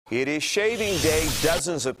It is shaving day.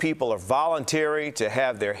 Dozens of people are volunteering to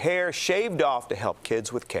have their hair shaved off to help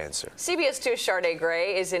kids with cancer. CBS 2's Sharday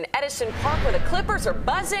Gray is in Edison Park where the clippers are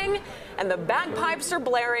buzzing and the bagpipes are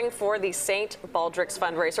blaring for the St. Baldrick's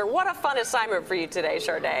fundraiser. What a fun assignment for you today,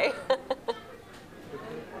 Sharday.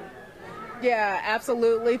 Yeah,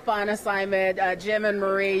 absolutely fun assignment. Jim and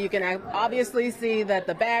Marie, you can obviously see that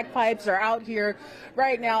the bagpipes are out here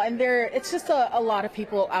right now, and it's just a lot of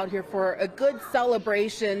people out here for a good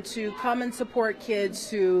celebration to come and support kids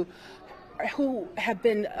who have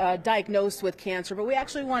been diagnosed with cancer. But we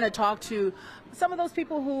actually want to talk to some of those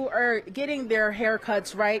people who are getting their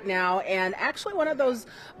haircuts right now, and actually one of those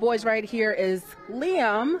boys right here is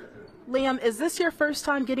Liam. Liam, is this your first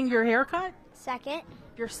time getting your haircut? Second.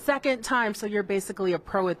 Your second time, so you're basically a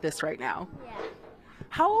pro at this right now. Yeah.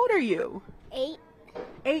 How old are you? 8.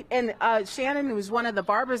 8, and Shannon, who's one of the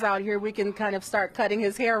barbers out here, we can kind of start cutting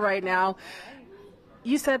his hair right now.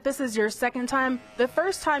 You said this is your second time. The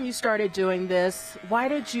first time you started doing this, why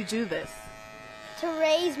did you do this? To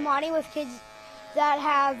raise money with kids that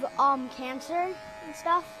have cancer and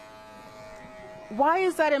stuff. Why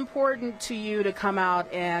is that important to you to come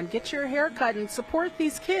out and get your hair cut and support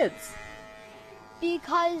these kids?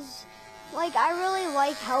 Because, like, I really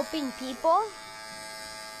like helping people,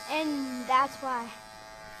 and that's why.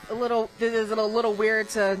 Is it a little weird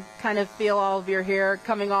to kind of feel all of your hair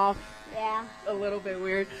coming off? Yeah. A little bit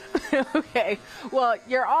weird. Okay. Well,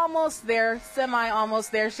 you're almost there,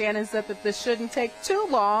 semi-almost there. Shannon said that this shouldn't take too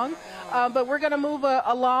long, but we're going to move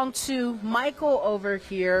along to Michael over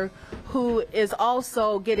here, who is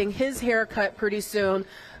also getting his hair cut pretty soon.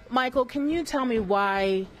 Michael, can you tell me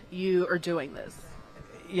why you are doing this?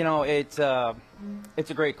 You know, it's a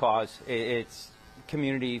great cause. It's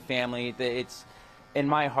community, family. It's, in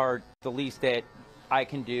my heart, the least that I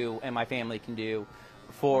can do and my family can do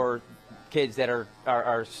for kids that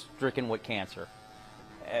are stricken with cancer.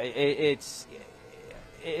 It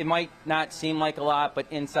might not seem like a lot, but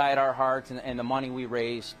inside our hearts and the money we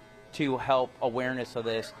raise to help awareness of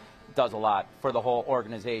this does a lot for the whole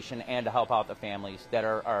organization and to help out the families that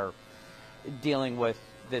are dealing with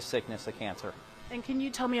this sickness of cancer. And can you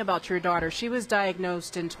tell me about your daughter? She was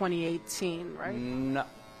diagnosed in 2018, right? No,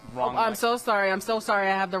 wrong. Oh, I'm so sorry. I'm so sorry.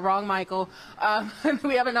 I have the wrong Michael.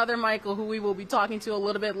 We have another Michael who we will be talking to a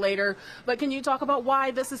little bit later. But can you talk about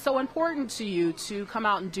why this is so important to you to come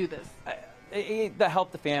out and do this? To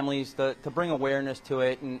help the families, to bring awareness to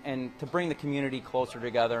it, and to bring the community closer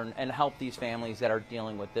together and help these families that are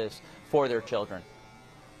dealing with this for their children.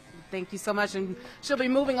 Thank you so much. And she'll be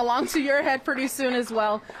moving along to your head pretty soon as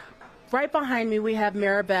well. Right behind me, we have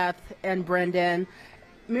Maribeth and Brendan.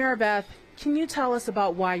 Maribeth, can you tell us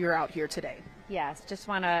about why you're out here today? Yes, just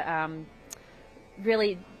want to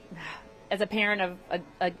really, as a parent of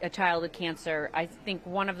a child with cancer, I think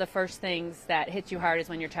one of the first things that hits you hard is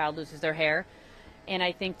when your child loses their hair. And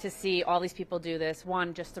I think to see all these people do this,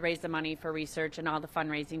 one, just to raise the money for research and all the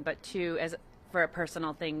fundraising, but two, as for a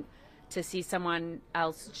personal thing, to see someone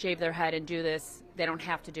else shave their head and do this, they don't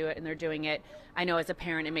have to do it and they're doing it. I know as a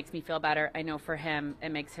parent it makes me feel better. I know for him it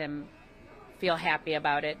makes him feel happy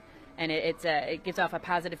about it. And it gives off a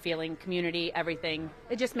positive feeling, community, everything.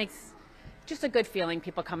 It just makes just a good feeling,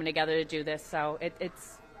 people coming together to do this. So it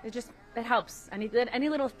helps. Any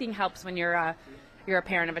little thing helps when you're a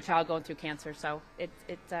parent of a child going through cancer. So it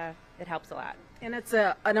helps a lot. And it's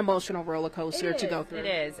an emotional roller coaster to go through.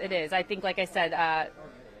 It is. I think, like I said,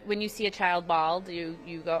 when you see a child bald,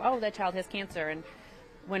 you go, oh, that child has cancer. And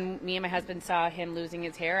when me and my husband saw him losing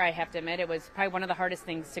his hair, I have to admit it was probably one of the hardest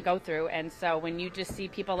things to go through. And so when you just see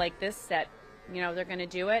people like this that, you know, they're going to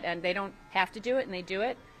do it and they don't have to do it and they do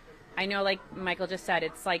it, I know, like Michael just said,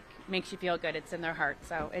 it's like makes you feel good. It's in their heart.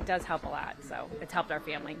 So it does help a lot. So it's helped our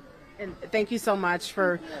family. And thank you so much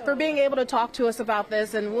for being able to talk to us about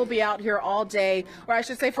this, and we'll be out here all day, or I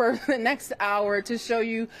should say for the next hour, to show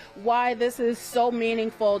you why this is so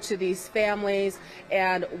meaningful to these families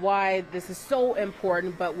and why this is so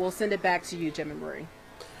important. But we'll send it back to you, Jim and Marie.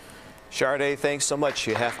 Sharday, thanks so much.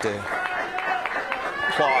 You have to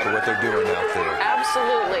applaud what they're doing out there.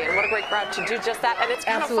 Absolutely, and what a great crowd to do just that. And it's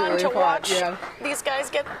kind of fun to watch these guys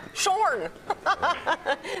get shorn.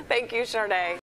 Thank you, Sharday.